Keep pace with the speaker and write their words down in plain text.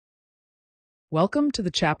Welcome to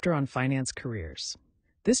the chapter on finance careers.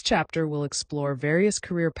 This chapter will explore various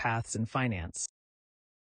career paths in finance.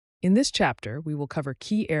 In this chapter, we will cover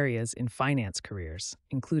key areas in finance careers,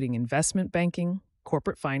 including investment banking,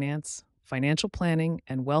 corporate finance, financial planning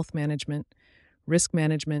and wealth management, risk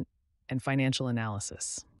management, and financial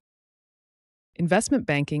analysis. Investment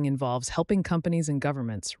banking involves helping companies and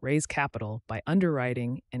governments raise capital by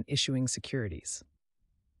underwriting and issuing securities.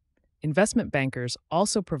 Investment bankers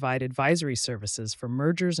also provide advisory services for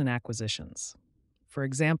mergers and acquisitions. For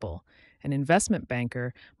example, an investment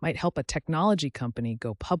banker might help a technology company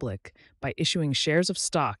go public by issuing shares of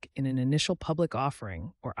stock in an initial public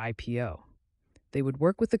offering, or IPO. They would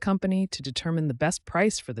work with the company to determine the best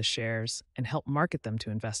price for the shares and help market them to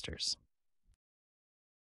investors.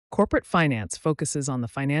 Corporate finance focuses on the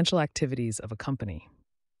financial activities of a company.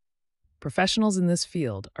 Professionals in this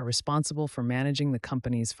field are responsible for managing the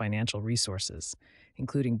company's financial resources,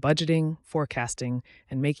 including budgeting, forecasting,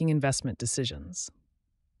 and making investment decisions.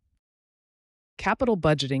 Capital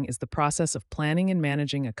budgeting is the process of planning and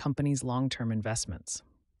managing a company's long-term investments.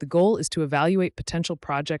 The goal is to evaluate potential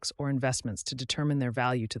projects or investments to determine their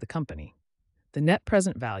value to the company. The net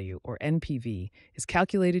present value, or NPV, is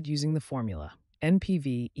calculated using the formula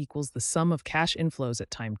NPV equals the sum of cash inflows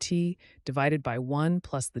at time t divided by 1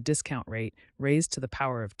 plus the discount rate raised to the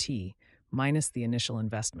power of t minus the initial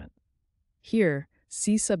investment. Here,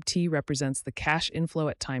 C sub t represents the cash inflow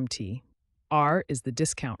at time t, R is the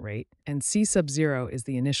discount rate, and C sub 0 is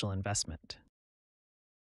the initial investment.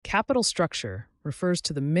 Capital structure refers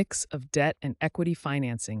to the mix of debt and equity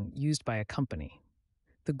financing used by a company.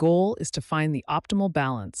 The goal is to find the optimal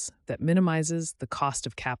balance that minimizes the cost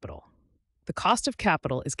of capital. The cost of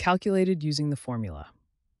capital is calculated using the formula.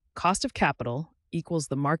 Cost of capital equals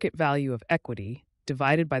the market value of equity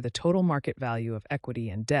divided by the total market value of equity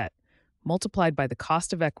and debt, multiplied by the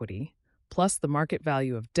cost of equity, plus the market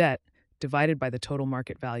value of debt divided by the total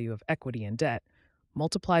market value of equity and debt,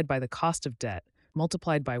 multiplied by the cost of debt,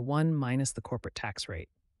 multiplied by 1 minus the corporate tax rate.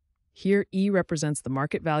 Here, E represents the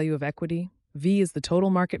market value of equity, V is the total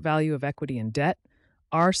market value of equity and debt,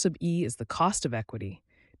 R sub E is the cost of equity,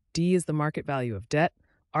 D is the market value of debt,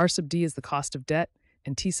 R sub D is the cost of debt,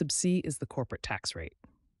 and T sub C is the corporate tax rate.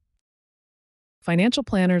 Financial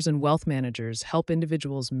planners and wealth managers help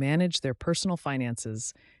individuals manage their personal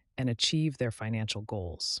finances and achieve their financial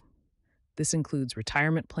goals. This includes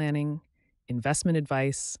retirement planning, investment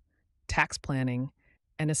advice, tax planning,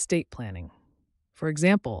 and estate planning. For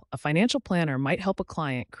example, a financial planner might help a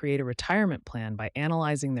client create a retirement plan by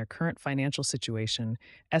analyzing their current financial situation,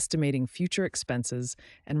 estimating future expenses,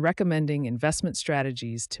 and recommending investment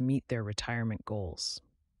strategies to meet their retirement goals.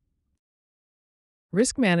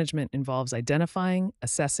 Risk management involves identifying,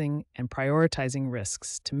 assessing, and prioritizing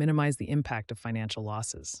risks to minimize the impact of financial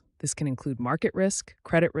losses. This can include market risk,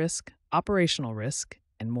 credit risk, operational risk,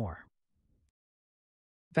 and more.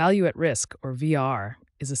 Value at risk, or VR,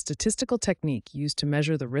 is a statistical technique used to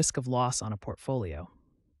measure the risk of loss on a portfolio.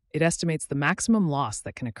 It estimates the maximum loss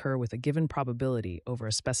that can occur with a given probability over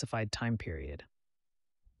a specified time period.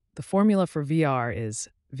 The formula for VR is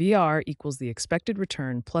VR equals the expected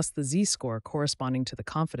return plus the z-score corresponding to the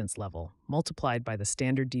confidence level, multiplied by the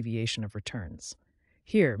standard deviation of returns.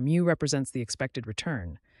 Here, mu represents the expected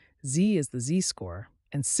return, z is the z-score,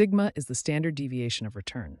 and sigma is the standard deviation of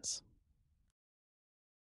returns.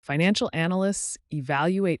 Financial analysts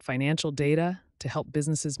evaluate financial data to help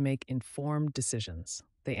businesses make informed decisions.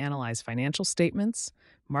 They analyze financial statements,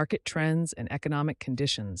 market trends, and economic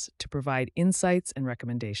conditions to provide insights and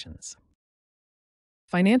recommendations.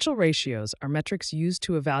 Financial ratios are metrics used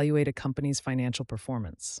to evaluate a company's financial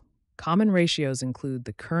performance. Common ratios include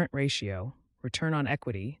the current ratio, return on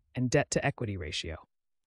equity, and debt-to-equity ratio.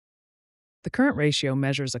 The current ratio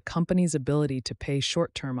measures a company's ability to pay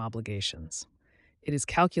short-term obligations. It is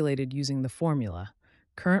calculated using the formula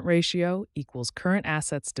current ratio equals current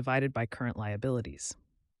assets divided by current liabilities.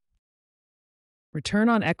 Return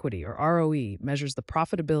on equity, or ROE, measures the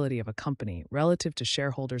profitability of a company relative to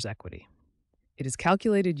shareholders' equity. It is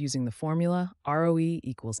calculated using the formula ROE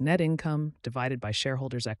equals net income divided by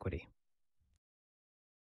shareholders' equity.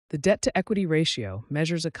 The debt-to-equity ratio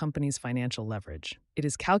measures a company's financial leverage. It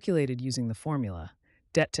is calculated using the formula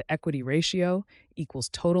debt-to-equity ratio equals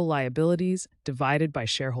total liabilities divided by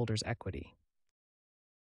shareholders' equity.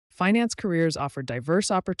 Finance careers offer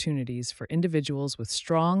diverse opportunities for individuals with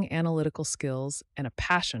strong analytical skills and a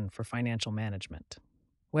passion for financial management.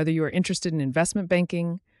 Whether you are interested in investment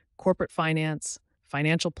banking, corporate finance,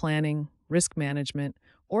 financial planning, risk management,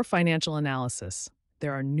 or financial analysis,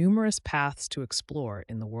 there are numerous paths to explore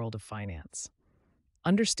in the world of finance.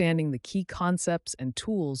 Understanding the key concepts and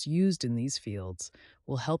tools used in these fields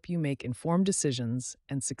will help you make informed decisions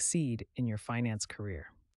and succeed in your finance career.